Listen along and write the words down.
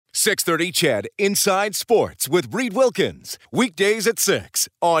630 CHED Inside Sports with Reed Wilkins. Weekdays at 6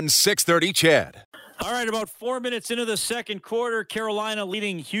 on 630 CHED. All right, about 4 minutes into the second quarter, Carolina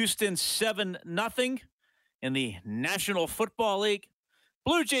leading Houston 7-0 in the National Football League.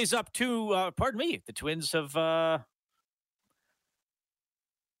 Blue Jays up the Twins have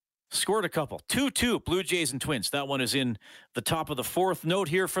scored a couple. 2-2, Blue Jays and Twins. That one is in the top of the fourth. Note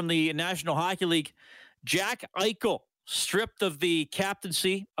here from the National Hockey League, Jack Eichel stripped of the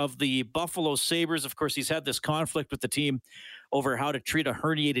captaincy of the Buffalo Sabres. Of course, he's had this conflict with the team over how to treat a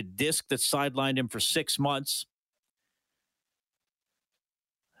herniated disc that sidelined him for 6 months.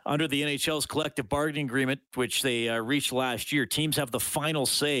 Under the NHL's collective bargaining agreement, which they reached last year, teams have the final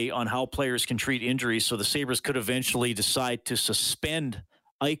say on how players can treat injuries. So the Sabres could eventually decide to suspend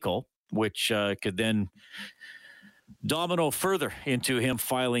Eichel, which could then domino further into him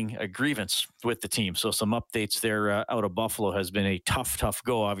filing a grievance with the team. So some updates there out of Buffalo. Has been a tough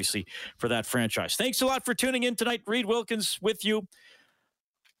go, obviously, for that franchise. Thanks a lot for tuning in tonight. Reed Wilkins with you.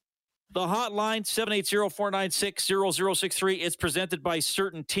 The hotline, 780-496-0063. It's presented by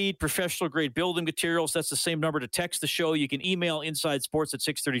CertainTeed, professional-grade building materials. That's the same number to text the show. You can email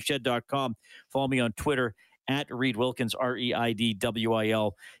insidesports@630ched.com. Follow me on Twitter at Reed Wilkins,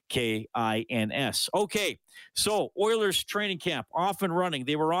 ReidWilkins. Okay, so Oilers training camp off and running.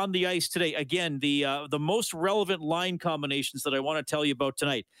 They were on the ice today. Again, the most relevant line combinations that I want to tell you about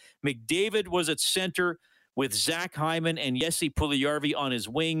tonight. McDavid was at center with Zach Hyman and Jesse Puljujarvi on his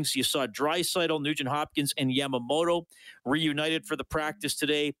wings. You saw Draisaitl, Nugent-Hopkins, and Yamamoto reunited for the practice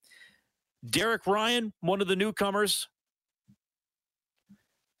today. Derek Ryan, one of the newcomers,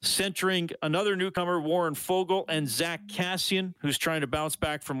 centering another newcomer, Warren Fogle, and Zach Kassian, who's trying to bounce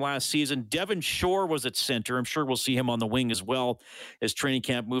back from last season. Devin Shore was at center. I'm sure we'll see him on the wing as well as training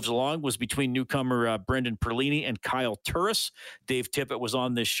camp moves along. Was between newcomer Brendan Perlini and Kyle Turris. Dave Tippett was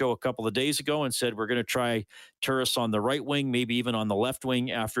on this show a couple of days ago and said we're going to try Turris on the right wing, maybe even on the left wing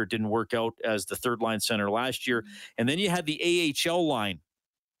after it didn't work out as the third line center last year. And then you had the AHL line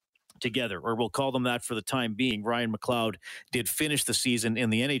together, or we'll call them that for the time being. Ryan McLeod did finish the season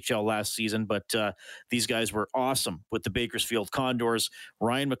in the NHL last season, but these guys were awesome with the Bakersfield Condors.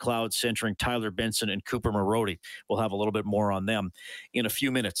 Ryan McLeod centering Tyler Benson and Cooper Marody. We'll have a little bit more on them in a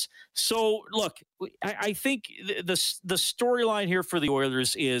few minutes. So, look, I think the storyline here for the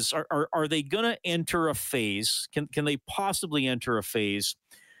Oilers is, are they going to enter a phase? Can they possibly enter a phase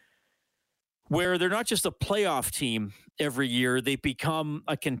where they're not just a playoff team every year, they become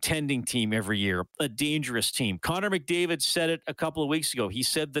a contending team every year, a dangerous team? Connor McDavid said it a couple of weeks ago. He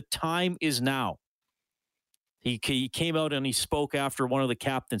said the time is now. He came out and he spoke after one of the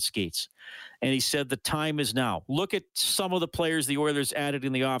captain skates, and he said the time is now. Look at some of the players the Oilers added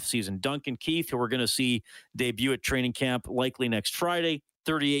in the offseason. Duncan Keith, who we're going to see debut at training camp likely next Friday,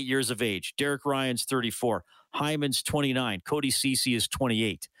 38 years of age. Derek Ryan's 34. Hyman's 29. Cody Ceci is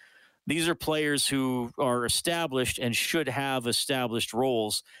 28. These are players who are established and should have established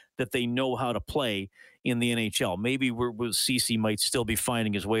roles that they know how to play in the NHL. Maybe Ceci might still be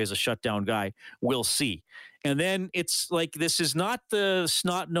finding his way as a shutdown guy. We'll see. And then it's like, this is not the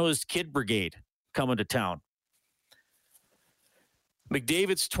snot-nosed kid brigade coming to town.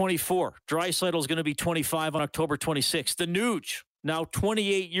 McDavid's 24. Draisaitl's going to be 25 on October 26th. The Nuge, now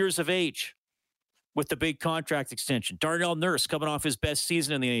 28 years of age, with the big contract extension. Darnell Nurse, coming off his best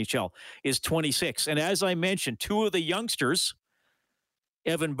season in the NHL, is 26. And as I mentioned, two of the youngsters,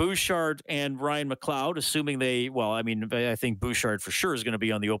 Evan Bouchard and Ryan McLeod, assuming I think Bouchard for sure is going to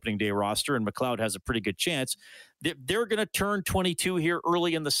be on the opening day roster, and McLeod has a pretty good chance. They're going to turn 22 here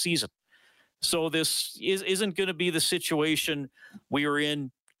early in the season. So this isn't going to be the situation we were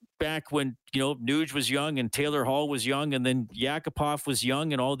in back when, Nuge was young and Taylor Hall was young, and then Yakupov was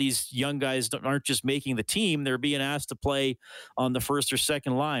young, and all these young guys aren't just making the team, they're being asked to play on the first or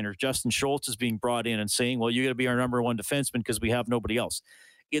second line, or Justin Schultz is being brought in and saying, well, you got to be our number one defenseman because we have nobody else.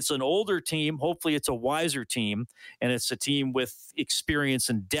 It's an older team. Hopefully it's a wiser team, and it's a team with experience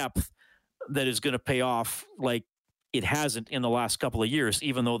and depth that is going to pay off like it hasn't in the last couple of years,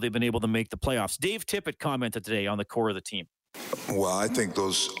 even though they've been able to make the playoffs. Dave Tippett commented today on the core of the team. Well, I think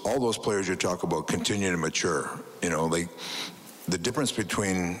all those players you talk about continue to mature. The difference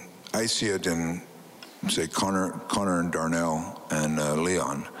between, I see it in, say, Connor and Darnell and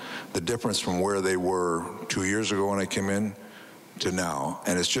Leon, the difference from where they were 2 years ago when I came in to now,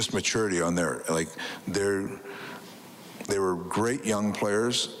 and it's just maturity on there. Like, they were great young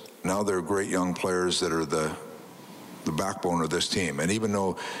players. Now they're great young players that are the backbone of this team. And even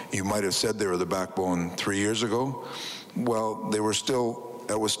though you might have said they were the backbone 3 years ago, well, that was still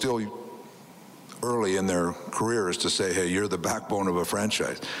early in their careers to say, hey, you're the backbone of a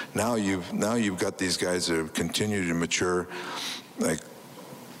franchise. Now you've got these guys that have continued to mature. Like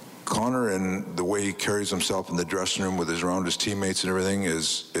Connor, and the way he carries himself in the dressing room around his teammates and everything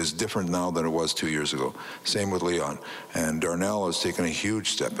is different now than it was 2 years ago. Same with Leon. And Darnell has taken a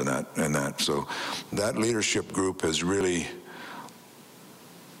huge step in that. So that leadership group has really,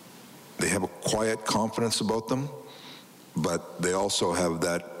 they have a quiet confidence about them, but they also have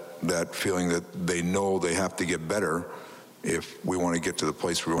that feeling that they know they have to get better if we want to get to the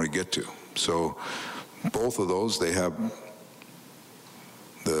place we want to get to. So both of those, they have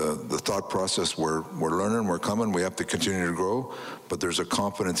the thought process, we're learning, we're coming, we have to continue to grow, but there's a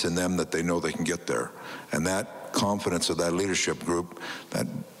confidence in them that they know they can get there. And that confidence of that leadership group, that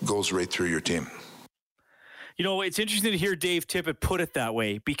goes right through your team. You know, it's interesting to hear Dave Tippett put it that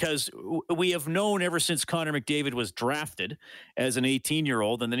way, because we have known ever since Connor McDavid was drafted as an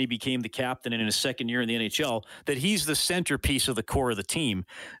 18-year-old, and then he became the captain in his second year in the NHL, that he's the centerpiece of the core of the team.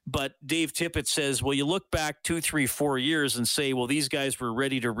 But Dave Tippett says, well, you look back 2, 3, 4 years and say, well, these guys were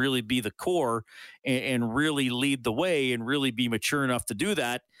ready to really be the core and really lead the way and really be mature enough to do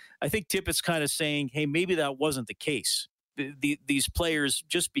that. I think Tippett's kind of saying, hey, maybe that wasn't the case. These players,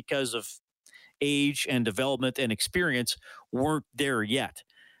 just because of age and development and experience, weren't there yet.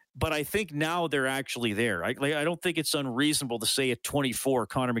 But I think now they're actually there. I don't think it's unreasonable to say at 24,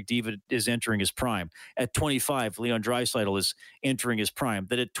 Connor McDavid is entering his prime. At 25, Leon Draisaitl is entering his prime.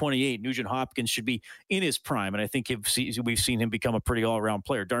 That at 28, Nugent Hopkins should be in his prime. And I think we've seen him become a pretty all-around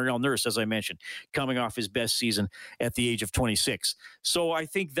player. Darnell Nurse, as I mentioned, coming off his best season at the age of 26. So I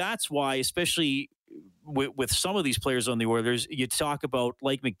think that's why, especially with some of these players on the Oilers, you talk about,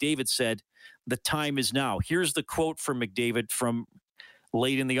 like McDavid said, the time is now. Here's the quote from McDavid from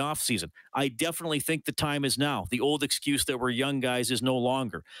late in the offseason. I definitely think the time is now. The old excuse that we're young guys is no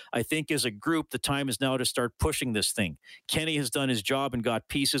longer. I think as a group, the time is now to start pushing this thing. Kenny has done his job and got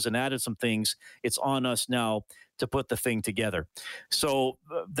pieces and added some things. It's on us now to put the thing together. So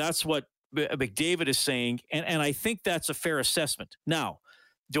that's what McDavid is saying, and I think that's a fair assessment. Now,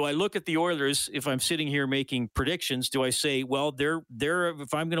 do I look at the Oilers, if I'm sitting here making predictions, do I say, well, they're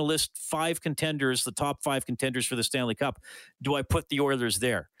if I'm going to list 5 contenders, the top 5 contenders for the Stanley Cup, do I put the Oilers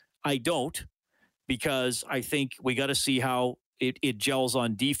there? I don't, because I think we got to see how it gels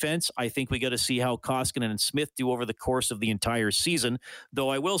on defense. I think we got to see how Koskinen and Smith do over the course of the entire season, though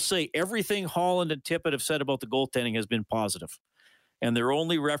I will say everything Holland and Tippett have said about the goaltending has been positive. And they're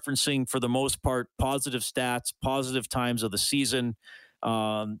only referencing, for the most part, positive stats, positive times of the season.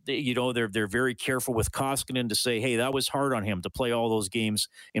 They're very careful with Koskinen to say, hey, that was hard on him to play all those games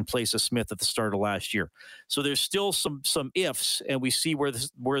in place of Smith at the start of last year. So there's still some ifs, and we see where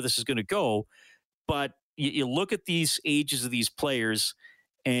this is going to go. But you look at these ages of these players,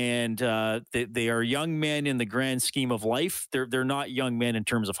 and they are young men in the grand scheme of life. They're not young men in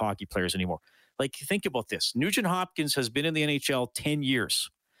terms of hockey players anymore. Like, think about this. Nugent Hopkins has been in the NHL 10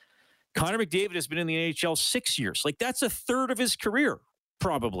 years. Connor McDavid has been in the NHL 6 years. Like, that's a third of his career,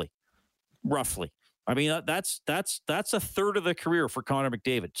 probably, roughly. I mean, that's a third of the career for Connor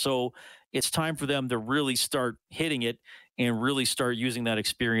McDavid. So it's time for them to really start hitting it and really start using that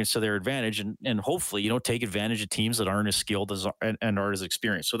experience to their advantage, and hopefully, take advantage of teams that aren't as skilled and aren't as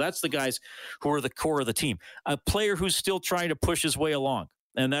experienced. So that's the guys who are the core of the team. A player who's still trying to push his way along,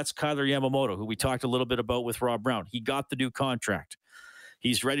 and that's Kyler Yamamoto, who we talked a little bit about with Rob Brown. He got the new contract.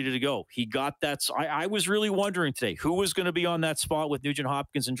 He's ready to go. He got that. I was really wondering today, who was going to be on that spot with Nugent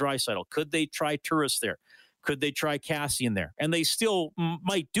Hopkins and Draisaitl? Could they try Turris there? Could they try Kassian there? And they still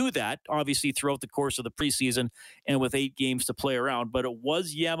might do that, obviously, throughout the course of the preseason and with 8 games to play around. But it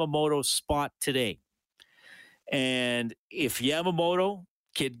was Yamamoto's spot today. And if Yamamoto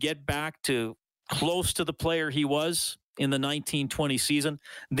could get back to close to the player he was in the 1920 season,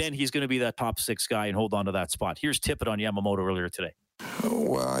 then he's going to be that top 6 guy and hold on to that spot. Here's Tippett on Yamamoto earlier today.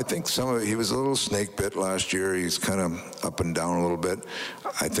 Well, I think he was a little snake bit last year. He's kind of up and down a little bit.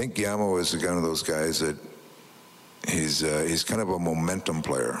 I think Yamo is one of those guys that he's kind of a momentum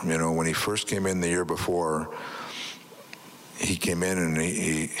player. When he first came in the year before, he came in and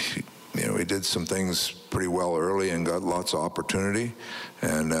he did some things pretty well early and got lots of opportunity,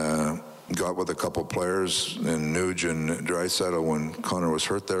 and got with a couple players in Nuge and Draisaitl when Connor was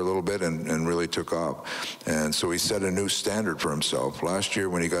hurt there a little bit, and really took off. And so he set a new standard for himself. Last year,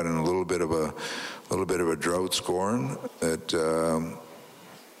 when he got in a little bit of a drought scoring, that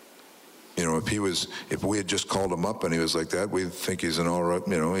if we had just called him up and he was like that, we'd think he's an all right,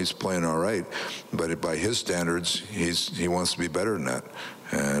 he's playing all right. But by his standards, he wants to be better than that.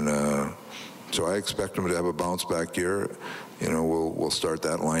 And so I expect him to have a bounce back year. we'll start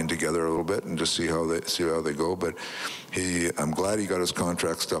that line together a little bit and just see how they go. But I'm glad he got his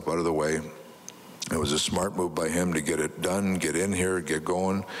contract stuff out of the way. It was a smart move by him to get it done, get in here, get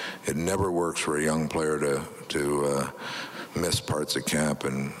going. It never works for a young player to miss parts of camp,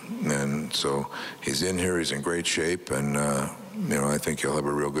 and so he's in here. He's in great shape, and I think he'll have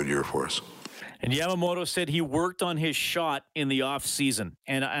a real good year for us. And Yamamoto said he worked on his shot in the offseason,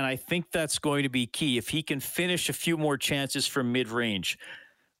 and I think that's going to be key. If he can finish a few more chances from mid-range.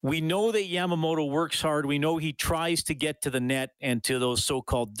 We know that Yamamoto works hard. We know he tries to get to the net and to those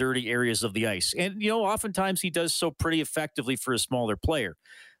so-called dirty areas of the ice. And, oftentimes he does so pretty effectively for a smaller player.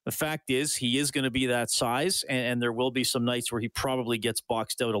 The fact is, he is going to be that size, and there will be some nights where he probably gets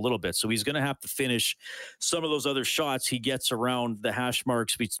boxed out a little bit. So he's going to have to finish some of those other shots he gets around the hash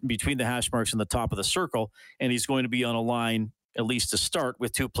marks, between the hash marks and the top of the circle, and he's going to be on a line, at least to start,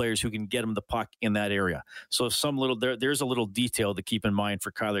 with two players who can get him the puck in that area. So there's a little detail to keep in mind for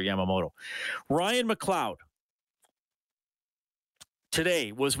Kailer Yamamoto. Ryan McLeod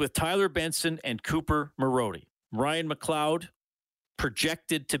today was with Tyler Benson and Cooper Marody. Ryan McLeod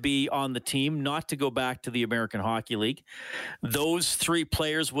projected to be on the team, not to go back to the American Hockey League. Those three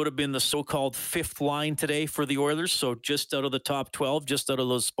players would have been the so-called fifth line today for the Oilers, so just out of the top 12, just out of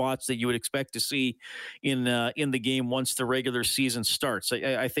those spots that you would expect to see in the game once the regular season starts.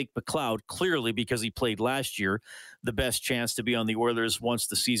 I think McLeod, clearly because he played last year, the best chance to be on the Oilers once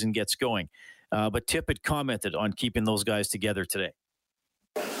the season gets going. But Tippett commented on keeping those guys together today.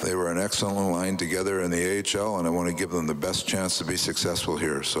 They were an excellent line together in the AHL, and I want to give them the best chance to be successful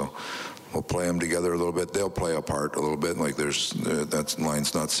here. So we'll play them together a little bit. They'll play apart a little bit, like that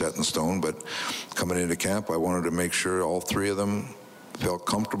line's not set in stone. But coming into camp, I wanted to make sure all three of them felt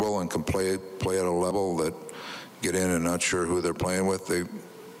comfortable and can play at a level that get in and not sure who they're playing with. They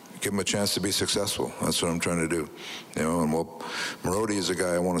give them a chance to be successful. That's what I'm trying to do. And Marody is a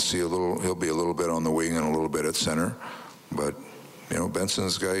guy I want to see he'll be a little bit on the wing and a little bit at center. But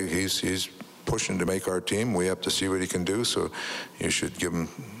Benson's guy, he's pushing to make our team. We have to see what he can do, so you should give him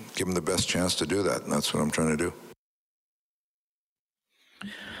the best chance to do that, and that's what I'm trying to do.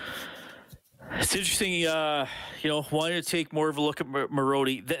 It's interesting, wanting to take more of a look at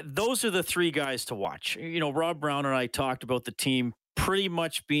Marody. Those are the three guys to watch. Rob Brown and I talked about the team pretty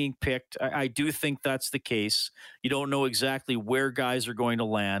much being picked. I do think that's the case. You don't know exactly where guys are going to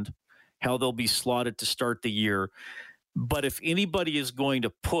land, how they'll be slotted to start the year. But if anybody is going to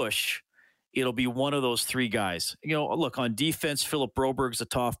push, it'll be one of those three guys. Look, on defense, Philip Broberg's a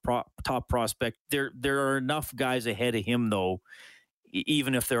top prospect. There are enough guys ahead of him, though,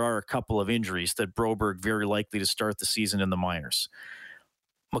 even if there are a couple of injuries, that Broberg very likely to start the season in the minors.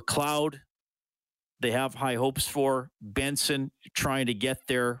 McLeod, they have high hopes for. Benson trying to get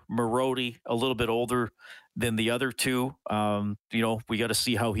there. Marody, a little bit older than the other two. We got to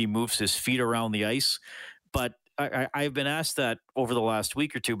see how he moves his feet around the ice. But I've been asked that over the last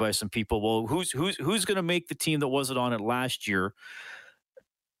week or two by some people. Well, who's going to make the team that wasn't on it last year?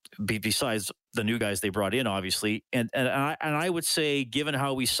 Besides the new guys they brought in, obviously, and I would say, given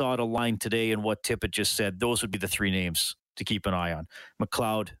how we saw it aligned today and what Tippett just said, those would be the three names to keep an eye on: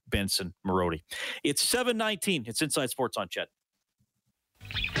 McLeod, Benson, Marody. It's 7:19. It's Inside Sports on Chet.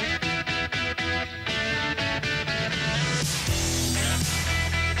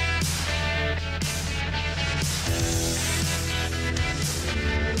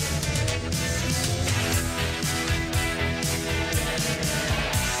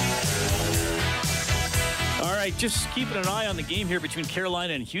 All right, just keeping an eye on the game here between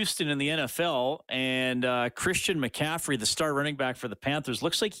Carolina and Houston in the NFL. And Christian McCaffrey, the star running back for the Panthers,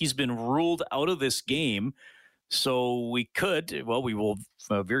 looks like he's been ruled out of this game. So we will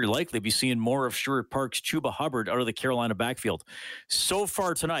very likely be seeing more of Sherwood Park's Chuba Hubbard out of the Carolina backfield. So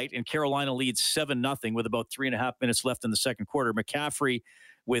far tonight, and Carolina leads 7-0 with about 3.5 minutes left in the second quarter. McCaffrey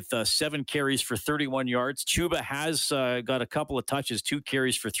with 7 carries for 31 yards. Chuba has got a couple of touches, 2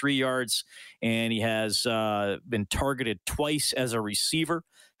 carries for 3 yards, and he has been targeted twice as a receiver,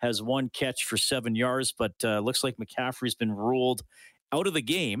 has 1 catch for 7 yards, but looks like McCaffrey's been ruled out of the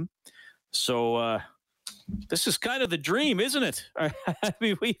game. So this is kind of the dream, isn't it? I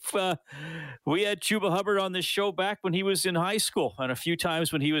mean, we had Chuba Hubbard on this show back when he was in high school and a few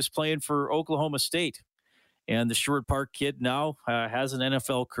times when he was playing for Oklahoma State. And the Sherwood Park kid now has an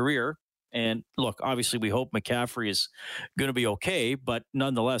NFL career. And look, obviously we hope McCaffrey is going to be okay, but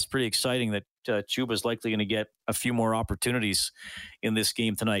nonetheless, pretty exciting that Chuba is likely going to get a few more opportunities in this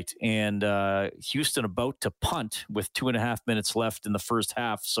game tonight. And Houston about to punt with 2.5 minutes left in the first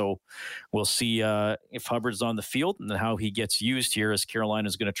half. So we'll see if Hubbard's on the field and how he gets used here, as Carolina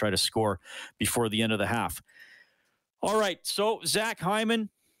is going to try to score before the end of the half. All right, so Zach Hyman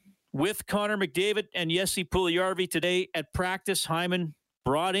with Connor McDavid and Jesse Puljujarvi today at practice. Hyman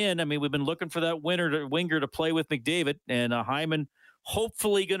brought in, I mean, we've been looking for that winger to play with McDavid, and Hyman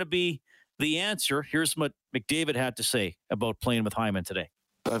hopefully going to be the answer. Here's what McDavid had to say about playing with Hyman today.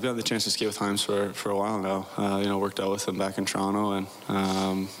 I've got the chance to skate with Hyman for a while now. Worked out with him back in Toronto, and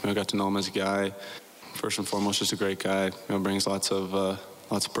I got to know him as a guy. First and foremost, just a great guy. Brings lots of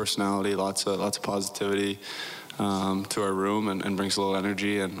personality, lots of positivity to our room, and brings a little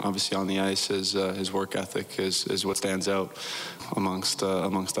energy. And obviously on the ice, his work ethic is what stands out amongst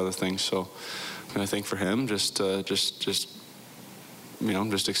other things. So I think for him, just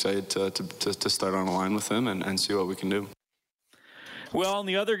excited to start on a line with him and see what we can do. Well, and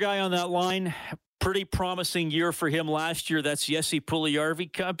the other guy on that line, pretty promising year for him last year. That's Jesse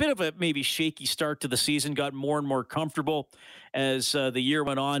Puljujarvi. A bit of a maybe shaky start to the season, got more and more comfortable as the year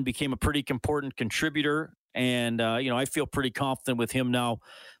went on, became a pretty important contributor. And, I feel pretty confident with him now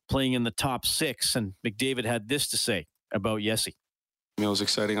playing in the top six. And McDavid had this to say about Jesse. It was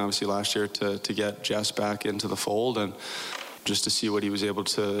exciting, obviously, last year to get Jess back into the fold and just to see what he was able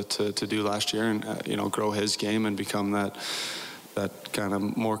to do last year and, grow his game and become that kind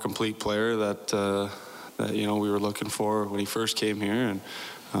of more complete player that we were looking for when he first came here.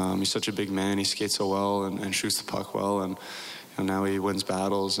 And he's such a big man. He skates so well and shoots the puck well. And now he wins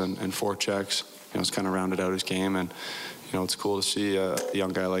battles and forechecks. It's kind of rounded out his game. And, it's cool to see a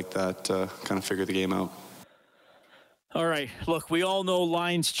young guy like that kind of figure the game out. All right. Look, we all know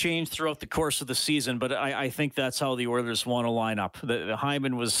lines change throughout the course of the season, but I think that's how the Oilers want to line up. The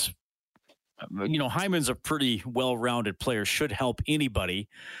Hyman was... Hyman's a pretty well-rounded player, should help anybody,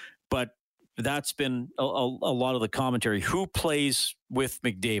 but that's been a lot of the commentary. Who plays with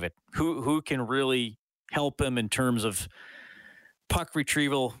McDavid? Who can really help him in terms of puck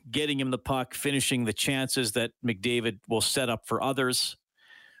retrieval, getting him the puck, finishing the chances that McDavid will set up for others?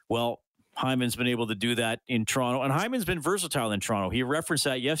 Well, Hyman's been able to do that in Toronto, and Hyman's been versatile in Toronto. He referenced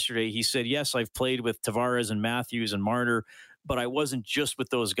that yesterday. He said, yes, I've played with Tavares and Matthews and Marner, but I wasn't just with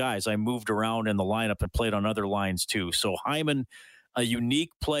those guys. I moved around in the lineup and played on other lines too. So Hyman, a unique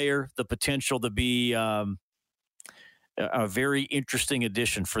player, the potential to be a very interesting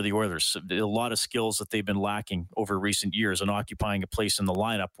addition for the Oilers. A lot of skills that they've been lacking over recent years and occupying a place in the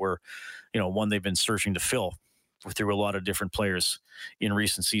lineup where, one they've been searching to fill through a lot of different players in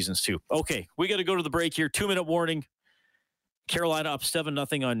recent seasons too. Okay, we got to go to the break here. 2-minute warning. Carolina up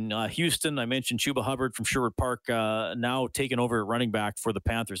 7-0 on Houston. I mentioned Chuba Hubbard from Sherwood Park now taking over running back for the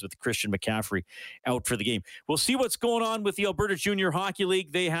Panthers with Christian McCaffrey out for the game. We'll see what's going on with the Alberta Junior Hockey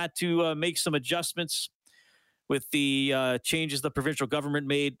League. They had to make some adjustments with the changes the provincial government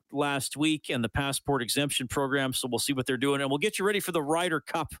made last week and the passport exemption program. So we'll see what they're doing. And we'll get you ready for the Ryder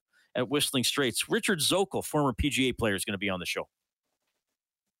Cup at Whistling Straits. Richard Zokol, former PGA player, is going to be on the show.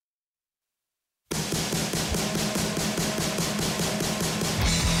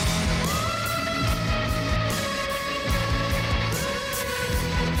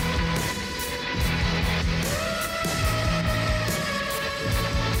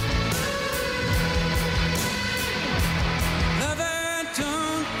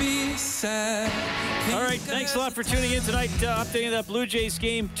 All right, thanks a lot for tuning in tonight. Updating that Blue Jays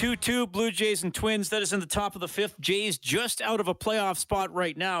game, 2-2, Blue Jays and Twins. That is in the top of the fifth. Jays just out of a playoff spot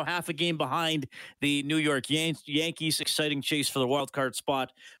right now, half a game behind the New York Yankees. Exciting chase for the wild card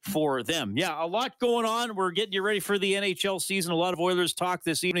spot for them. Yeah, a lot going on. We're getting you ready for the NHL season. A lot of Oilers talk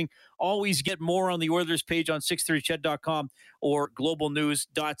this evening. Always get more on the Oilers page on 630ched.com or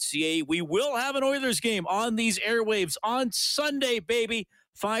globalnews.ca. We will have an Oilers game on these airwaves on Sunday, baby.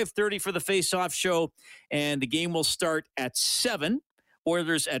 5:30 for the face-off show, and the game will start at 7.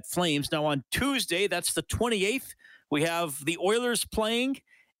 Oilers at Flames. Now on Tuesday, that's the 28th, we have the Oilers playing,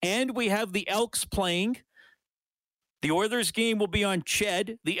 and we have the Elks playing. The Oilers game will be on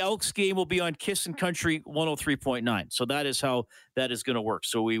Ched. The Elks game will be on Kissin' Country 103.9. So that is how that is going to work.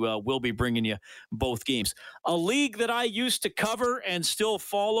 So we will be bringing you both games. A league that I used to cover and still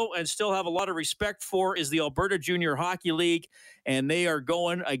follow and still have a lot of respect for is the Alberta Junior Hockey League. And they are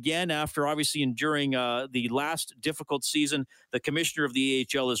going again after obviously enduring the last difficult season. The commissioner of the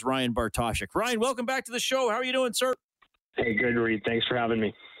AHL is Ryan Bartosik. Ryan, welcome back to the show. How are you doing, sir? Hey, good, Reed. Thanks for having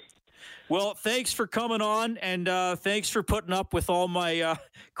me. Well, thanks for coming on, and thanks for putting up with all my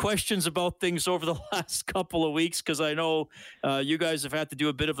questions about things over the last couple of weeks, because I know you guys have had to do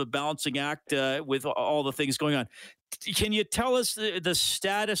a bit of a balancing act with all the things going on. Can you tell us the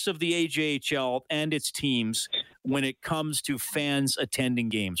status of the AJHL and its teams when it comes to fans attending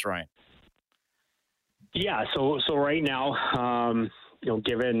games, Ryan? Yeah, so right now,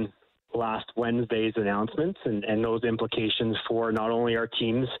 given last Wednesday's announcements and those implications for not only our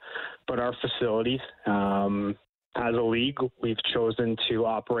teams, but our facilities. As a league, we've chosen to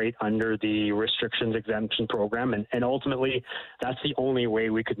operate under the restrictions exemption program, and ultimately, that's the only way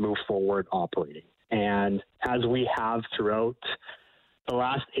we could move forward operating. And as we have throughout the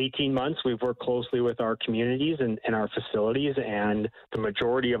last 18 months, we've worked closely with our communities and our facilities, and the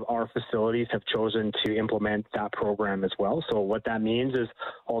majority of our facilities have chosen to implement that program as well. So what that means is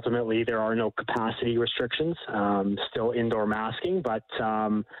ultimately there are no capacity restrictions, still indoor masking, but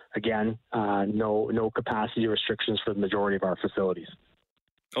again, no capacity restrictions for the majority of our facilities.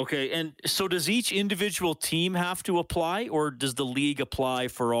 Okay, and so does each individual team have to apply, or does the league apply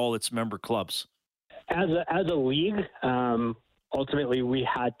for all its member clubs? As a league, ultimately, we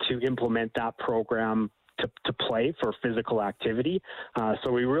had to implement that program to play for physical activity.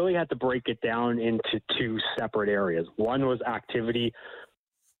 So we really had to break it down into two separate areas. One was activity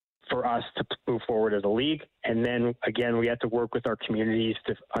for us to move forward as a league. And then, again, we had to work with our communities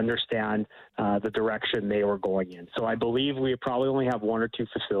to understand the direction they were going in. So I believe we probably only have one or two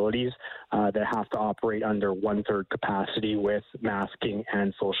facilities that have to operate under 1/3 capacity with masking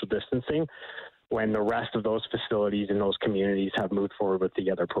and social distancing, when the rest of those facilities in those communities have moved forward with the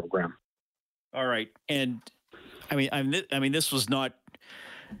other program. All right. And I mean, this was not,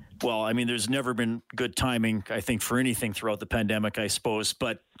 well, I mean, there's never been good timing, I think, for anything throughout the pandemic, I suppose.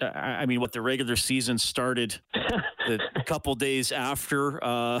 But I mean, what the regular season started a couple days after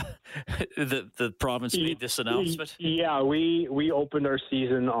the province made this announcement. Yeah, we opened our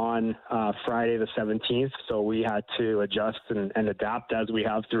season on Friday the 17th, so we had to adjust and adapt as we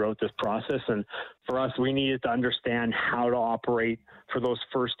have throughout this process. And for us, we needed to understand how to operate for those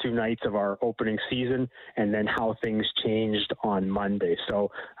first two nights of our opening season, and then how things changed on Monday.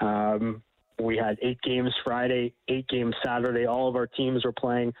 So we had 8 games Friday, 8 games Saturday. All of our teams were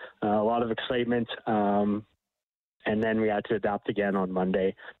playing, a lot of excitement. And then we had to adapt again on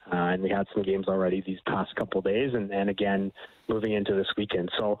Monday. And we had some games already these past couple of days, and again, moving into this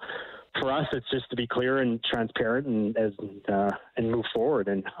weekend. So for us, it's just to be clear and transparent and move forward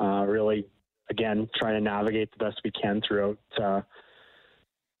and really, again, try to navigate the best we can throughout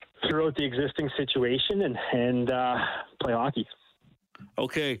the existing situation and play hockey.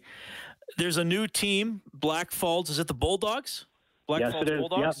 Okay. There's a new team, Blackfalds. Is it the Bulldogs? Yes, it is.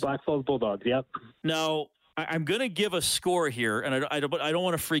 Bulldogs? Yeah, Blackfalds Bulldogs. Yep. Now, I'm going to give a score here, and I don't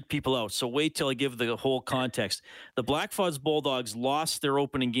want to freak people out, so wait till I give the whole context. The Blackfalds Bulldogs lost their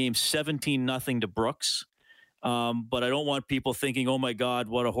opening game 17-0 to Brooks, but I don't want people thinking, oh, my God,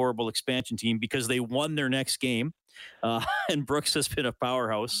 what a horrible expansion team, because they won their next game, and Brooks has been a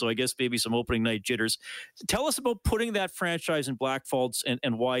powerhouse, so I guess maybe some opening night jitters. Tell us about putting that franchise in Blackfalds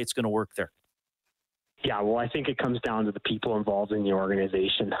and why it's going to work there. Yeah, well, I think it comes down to the people involved in the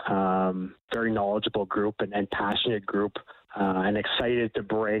organization. Very knowledgeable group and passionate group, and excited to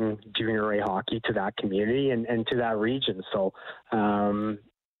bring junior A hockey to that community and to that region. So,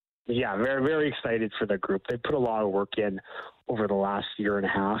 yeah, very, very excited for the group. They put a lot of work in over the last year and a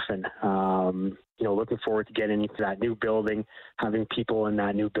half, and looking forward to getting into that new building, having people in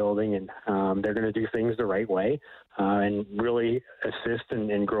that new building, and they're going to do things the right way and really assist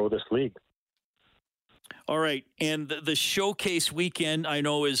and grow this league. All right, and the showcase weekend, I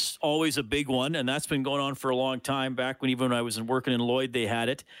know, is always a big one, and that's been going on for a long time. Back when I was working in Lloyd, they had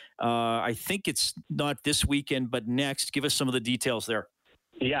it. I think it's not this weekend, but next. Give us some of the details there.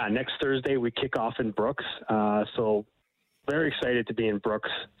 Yeah, next Thursday we kick off in Brooks, so very excited to be in Brooks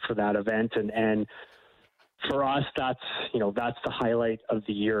for that event, and for us, that's the highlight of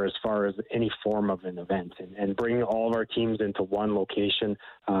the year as far as any form of an event, and bringing all of our teams into one location.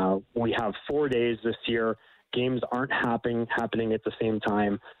 We have 4 days this year. Games aren't happening at the same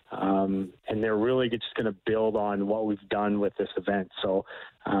time, and they're really just going to build on what we've done with this event. So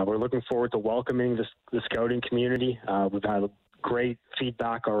we're looking forward to welcoming the scouting community. We've had great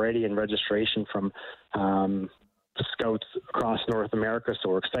feedback already and registration from scouts across North America, so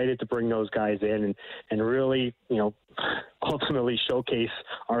we're excited to bring those guys in and really, ultimately showcase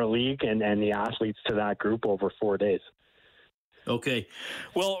our league and the athletes to that group over 4 days. Okay.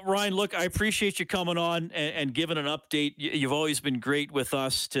 Well, Ryan, look, I appreciate you coming on and giving an update. You've always been great with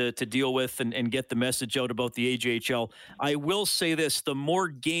us to deal with and get the message out about the AJHL. I will say this, the more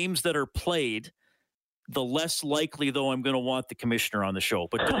games that are played, the less likely, though, I'm going to want the commissioner on the show.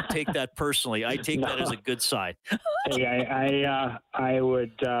 But don't take that personally. I take that as a good sign. Hey, I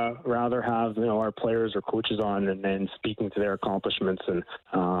would rather have our players or coaches on and speaking to their accomplishments and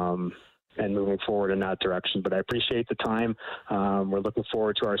moving forward in that direction. But I appreciate the time. We're looking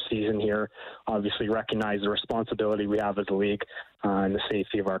forward to our season here. Obviously recognize the responsibility we have as a league and the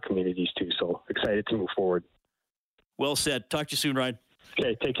safety of our communities too. So excited to move forward. Well said. Talk to you soon, Ryan.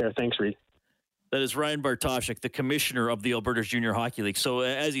 Okay, take care. Thanks, Reed. That is Ryan Bartosik, the commissioner of the Alberta Junior Hockey League. So,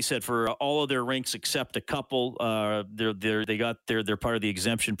 as he said, for all of their rinks except a couple, they're part of the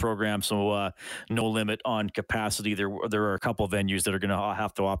exemption program. So, no limit on capacity. There are a couple of venues that are going to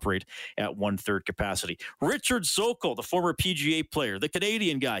have to operate at 1/3 capacity. Richard Zokol, the former PGA player, the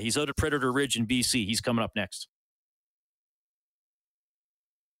Canadian guy. He's out at Predator Ridge in BC. He's coming up next.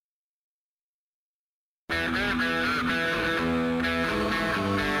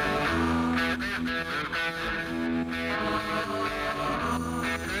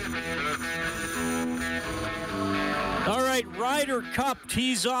 All right, Ryder Cup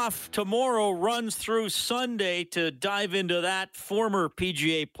tees off tomorrow, runs through Sunday. To dive into that, former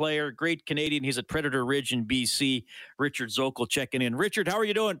PGA player, great Canadian. He's at Predator Ridge in BC. Richard Zokol checking in. Richard, how are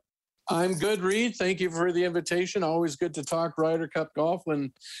you doing? I'm good, Reed. Thank you for the invitation. Always good to talk Ryder Cup golf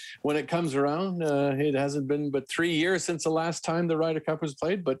when it comes around. It hasn't been but 3 years since the last time the Ryder Cup was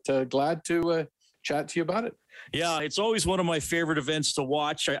played, but glad to chat to you about it. Yeah, it's always one of my favorite events to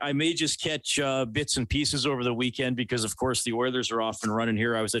watch. I may just catch bits and pieces over the weekend because, of course, the Oilers are off and running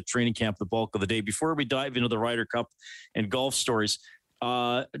here. I was at training camp the bulk of the day. Before we dive into the Ryder Cup and golf stories,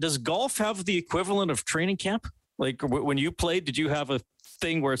 does golf have the equivalent of training camp? Like when you played, did you have a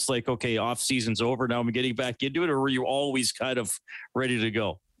thing where it's like, okay, off season's over, now I'm getting back into it, or were you always kind of ready to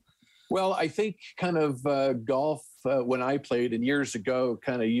go? Well, I think kind of golf when I played and years ago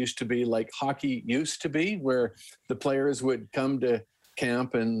kind of used to be like hockey used to be, where the players would come to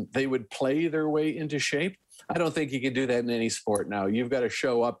camp and they would play their way into shape. I don't think you can do that in any sport now. You've got to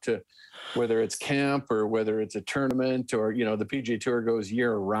show up to whether it's camp or whether it's a tournament or, you know, the PGA Tour goes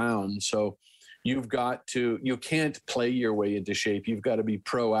year round. So you can't play your way into shape. You've got to be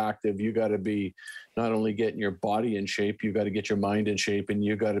proactive. You got to be not only getting your body in shape, you got to get your mind in shape, and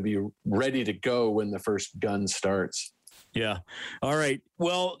you got to be ready to go when the first gun starts. Yeah. All right.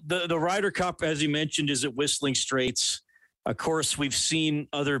 Well, the Ryder Cup, as you mentioned, is at Whistling Straits. Of course, we've seen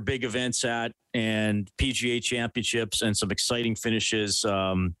other big events at and PGA championships and some exciting finishes.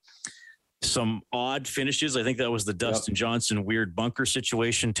 Some odd finishes. I think that was the Dustin Johnson weird bunker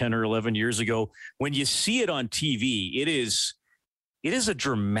situation 10 or 11 years ago. When you see it on TV, it is a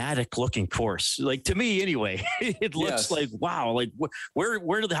dramatic looking course. Like, to me anyway, it looks like, wow, like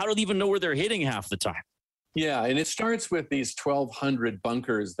how do they even know where they're hitting half the time? Yeah. And it starts with these 1,200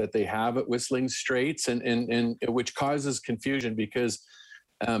 bunkers that they have at Whistling Straits and which causes confusion because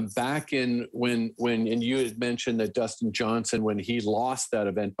back in when you had mentioned that Dustin Johnson, when he lost that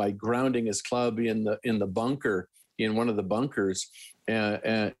event by grounding his club in the bunker, in one of the bunkers,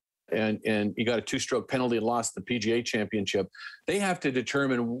 and he got a 2-stroke penalty and lost the PGA championship. They have to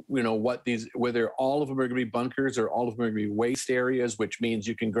determine, you know, whether all of them are going to be bunkers or all of them are going to be waste areas, which means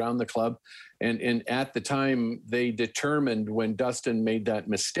you can ground the club. And at the time they determined, when Dustin made that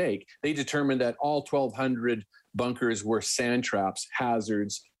mistake, they determined that all 1,200 bunkers were sand traps,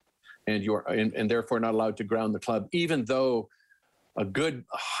 hazards, and therefore not allowed to ground the club, even though a good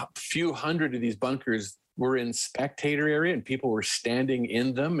few hundred of these bunkers were in spectator area and people were standing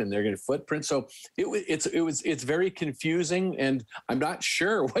in them and they're going to footprint. So it's very confusing, and I'm not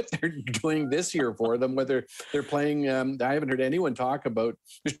sure what they're doing this year for them, whether they're playing. I haven't heard anyone talk about.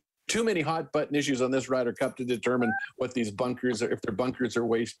 There's too many hot button issues on this Ryder Cup to determine what these bunkers are, if they're bunkers or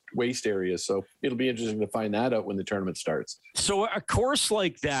waste areas. So it'll be interesting to find that out when the tournament starts. So a course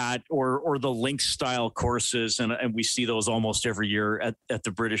like that, or the links style courses, and we see those almost every year at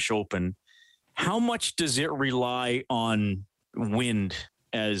the British Open. How much does it rely on wind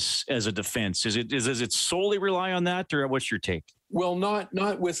as a defense? Does it solely rely on that, or what's your take? Well,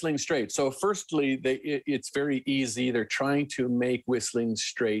 not Whistling Straits. So firstly, it's very easy. They're trying to make Whistling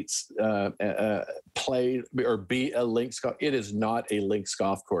Straits play or be a links golf. It is not a links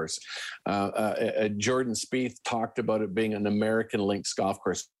golf course. Jordan Spieth talked about it being an American links golf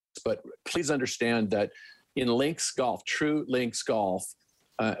course. But please understand that in links golf, true links golf,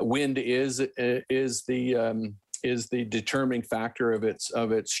 wind is the determining factor of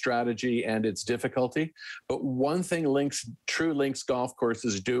its strategy and its difficulty. But one thing true links golf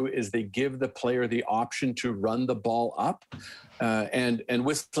courses do is they give the player the option to run the ball up, and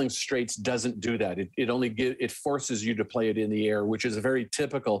Whistling Straits doesn't do that. It forces you to play it in the air, which is a very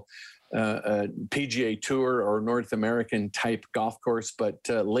typical PGA Tour or North American type golf course. But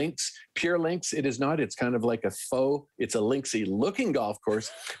pure links, it is not. It's kind of like it's a linksy looking golf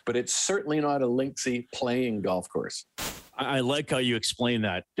course, but it's certainly not a linksy playing golf course. I like how you explain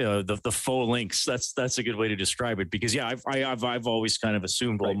that, the faux links. That's a good way to describe it, because I've always kind of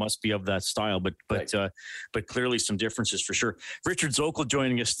assumed, well, it must be of that style, but clearly some differences for sure. Richard Zokol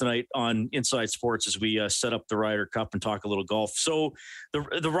joining us tonight on Inside Sports as we set up the Ryder Cup and talk a little golf. So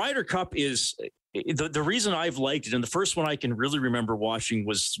the Ryder Cup is the reason I've liked it, and the first one I can really remember watching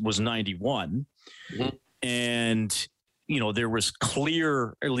was 91. Mm-hmm. And there was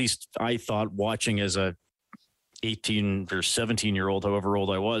clear, at least I thought, watching as a 18 or 17-year-old, however old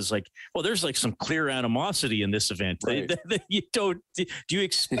I was, like, well, there's like some clear animosity in this event. Right. Do you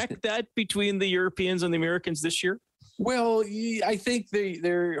expect that between the Europeans and the Americans this year? Well, I think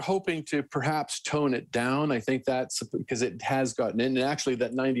they're hoping to perhaps tone it down. I think that's because it has gotten, and actually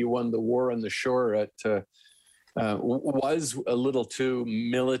that 91, the war on the shore was a little too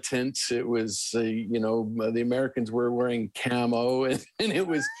militant. It was, the Americans were wearing camo, and it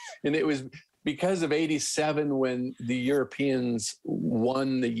was because of 87 when the Europeans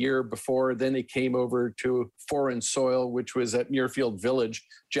won the year before. Then they came over to foreign soil, which was at Muirfield Village.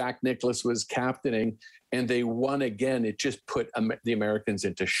 Jack Nicklaus was captaining, and they won again. It just put the Americans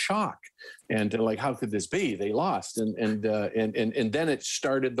into shock, and like, how could this be? They lost, and then it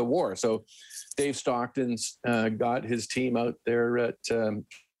started the war. So Dave Stockton's got his team out there at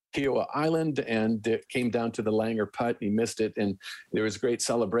Kiowa Island, and it came down to the Langer putt. He missed it, and there was great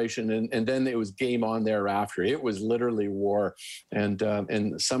celebration, and then it was game on thereafter. It was literally war, and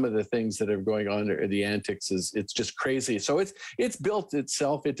some of the things that are going on there, the antics, it's just crazy. So it's built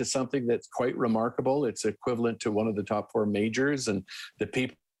itself into something that's quite remarkable. It's equivalent to one of the top four majors, and the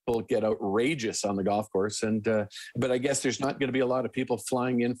people get outrageous on the golf course. And but I guess there's not going to be a lot of people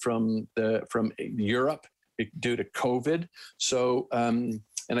flying in from Europe due to COVID. So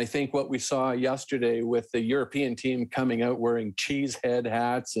and I think what we saw yesterday with the European team coming out wearing cheese head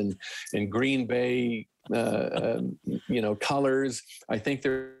hats and Green Bay colors, I think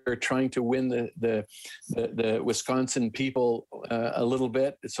they're trying to win the Wisconsin people a little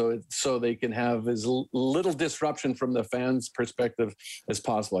bit, so they can have as little disruption from the fans' perspective as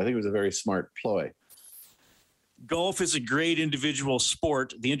possible. I think it was a very smart ploy. Golf is a great individual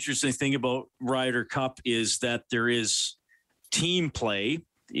sport. The interesting thing about Ryder Cup is that there is team play.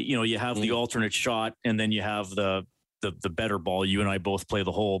 You have the alternate shot, and then you have the better ball. You and I both play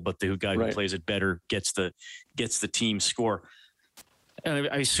the hole, but the guy who plays it better gets the team score. And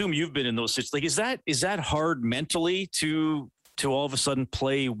I assume you've been in those situations. Like, is that hard mentally to all of a sudden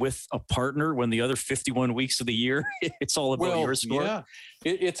play with a partner when the other 51 weeks of the year it's all about your score? Yeah,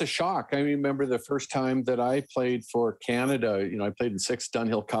 it's a shock. I remember the first time that I played for Canada. I played in 6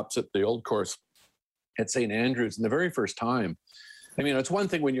 Dunhill Cups at the old course at St. Andrews, and the very first time. It's one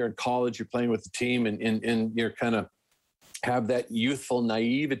thing when you're in college, you're playing with the team, and you're kind of have that youthful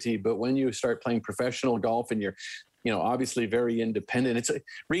naivety. But when you start playing professional golf and you're, obviously very independent,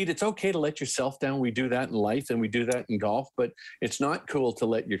 it's okay to let yourself down. We do that in life and we do that in golf, but it's not cool to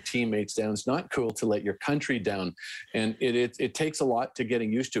let your teammates down. It's not cool to let your country down. And it takes a lot to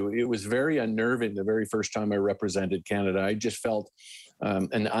getting used to. It was very unnerving the very first time I represented Canada. I just felt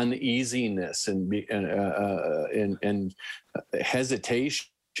an uneasiness and hesitation,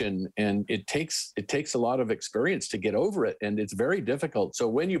 and it takes a lot of experience to get over it, and it's very difficult. So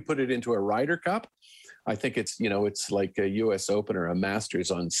when you put it into a Ryder Cup, I think it's like a U.S. Open or a Masters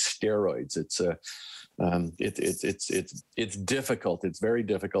on steroids. It's difficult. It's very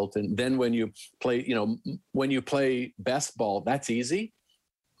difficult. And then when you play best ball, that's easy.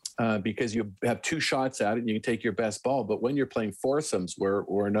 Because you have 2 shots at it and you can take your best ball. But when you're playing foursomes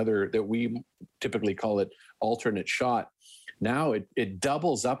or another that we typically call it alternate shot, now it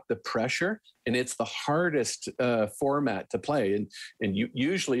doubles up the pressure, and it's the hardest format to play. And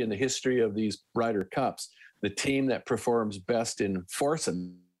usually in the history of these Ryder Cups, the team that performs best in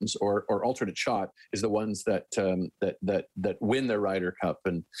foursomes or alternate shot is the ones that win the Ryder Cup.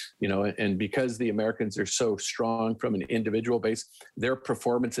 And and because the Americans are so strong from an individual base, their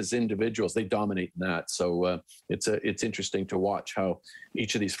performance as individuals, they dominate in that. So it's interesting to watch how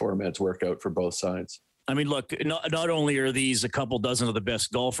each of these formats work out for both sides. Look, not only are these a couple dozen of the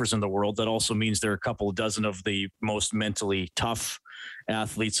best golfers in the world, that also means there are a couple dozen of the most mentally tough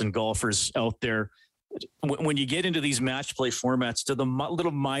athletes and golfers out there. When you get into these match play formats, do the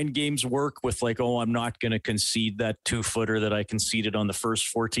little mind games work with like, oh, I'm not going to concede that 2-footer that I conceded on the first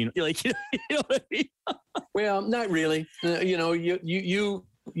 14? Like, you know what I mean? Well, not really.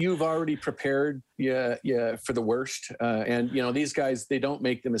 You've already prepared for the worst. And, these guys, they don't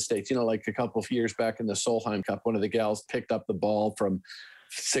make the mistakes. Like a couple of years back in the Solheim Cup, one of the gals picked up the ball from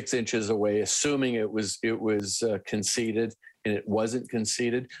 6 inches away, assuming it was conceded, and it wasn't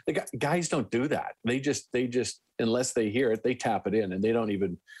conceded. The guys don't do that. They unless they hear it, they tap it in and they don't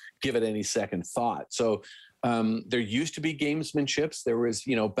even give it any second thought. So there used to be gamesmanships. There was,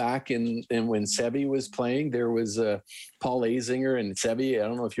 back in when Sevi was playing, there was Paul Azinger and Sevi. I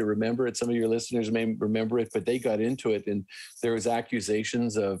don't know if you remember it. Some of your listeners may remember it, but they got into it, and there was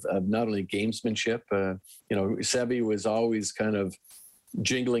accusations of not only gamesmanship. Sevi was always kind of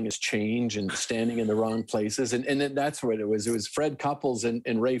jingling his change and standing in the wrong places, and then that's what it was. It was Fred Couples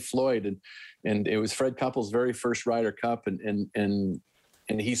and Ray Floyd, and it was Fred Couples' very first Ryder Cup, and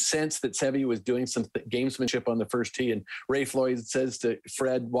he sensed that Sevi was doing some gamesmanship on the first tee. And Ray Floyd says to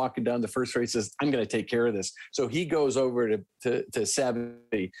Fred, walking down the first race, says, "I'm going to take care of this." So he goes over to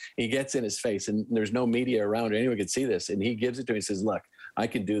Sevi. He gets in his face, and there's no media around. Anyone can see this. And he gives it to him. He says, "Look, I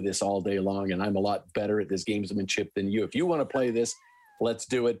can do this all day long, and I'm a lot better at this gamesmanship than you. If you want to play this, let's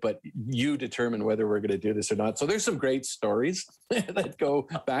do it. But you determine whether we're going to do this or not." So there's some great stories that go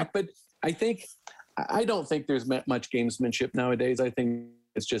back. But I don't think there's much gamesmanship nowadays. I think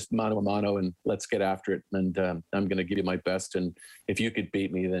it's just mano a mano, and let's get after it. And I'm going to give you my best. And if you could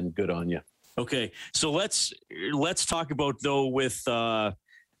beat me, then good on you. Okay, so let's talk about, though, with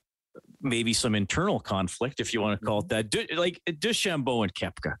maybe some internal conflict, if you want to call it that. Like DeChambeau and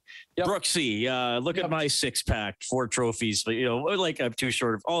Koepka. Yep. Brooksy, look at my 6-pack, 4 trophies. Like I'm too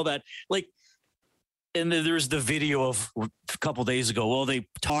short of all that. Like. And then there's the video of a couple days ago. Well, they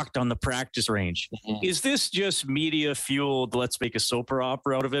talked on the practice range. Mm-hmm. Is this just media fueled? Let's make a soap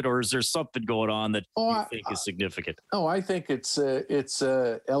opera out of it, or is there something going on that you think is significant? I think it's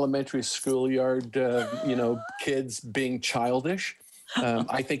elementary schoolyard, kids being childish.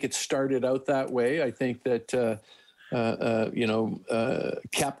 I think it started out that way. I think that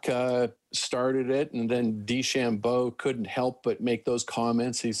Koepka started it, and then DeChambeau couldn't help but make those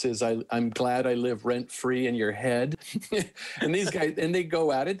comments. He says, I'm glad I live rent free in your head. And these guys, and they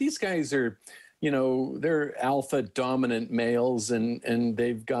go at it. These guys are, they're alpha dominant males, and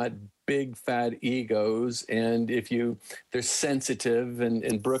they've got big fat egos, and they're sensitive,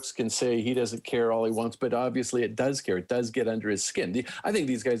 and Brooks can say he doesn't care all he wants, but obviously it does care. It does get under his skin. I think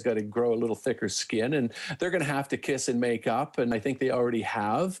these guys got to grow a little thicker skin, and they're going to have to kiss and make up, and I think they already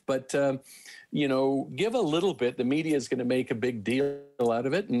have, but give a little bit. The media is going to make a big deal out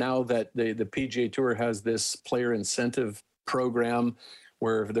of it. Now that the PGA Tour has this player incentive program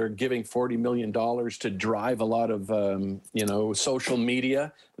where they're giving $40 million to drive a lot of, social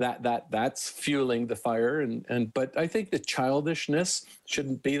media, that's fueling the fire. But I think the childishness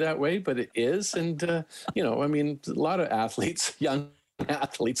shouldn't be that way, but it is. And, a lot of athletes, young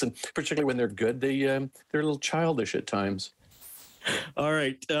athletes, and particularly when they're good, they're a little childish at times. All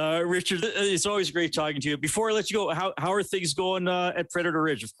right, Richard, it's always great talking to you. Before I let you go, how are things going at Predator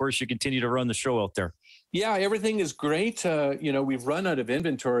Ridge? Of course, you continue to run the show out there. Yeah, everything is great. We've run out of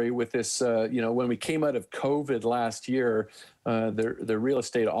inventory with this. When we came out of COVID last year, the real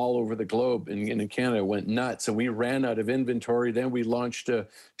estate all over the globe in Canada went nuts, and we ran out of inventory. Then we launched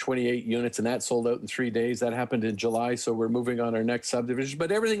 28 units, and that sold out in 3 days. That happened in July, so we're moving on our next subdivision.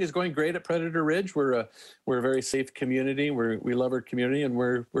 But everything is going great at Predator Ridge. We're a very safe community. We love our community, and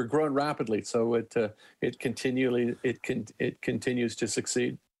we're growing rapidly. So it continues to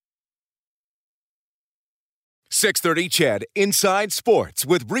succeed. 630 CHED Inside Sports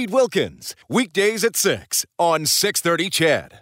with Reed Wilkins. Weekdays at 6 on 630 CHED.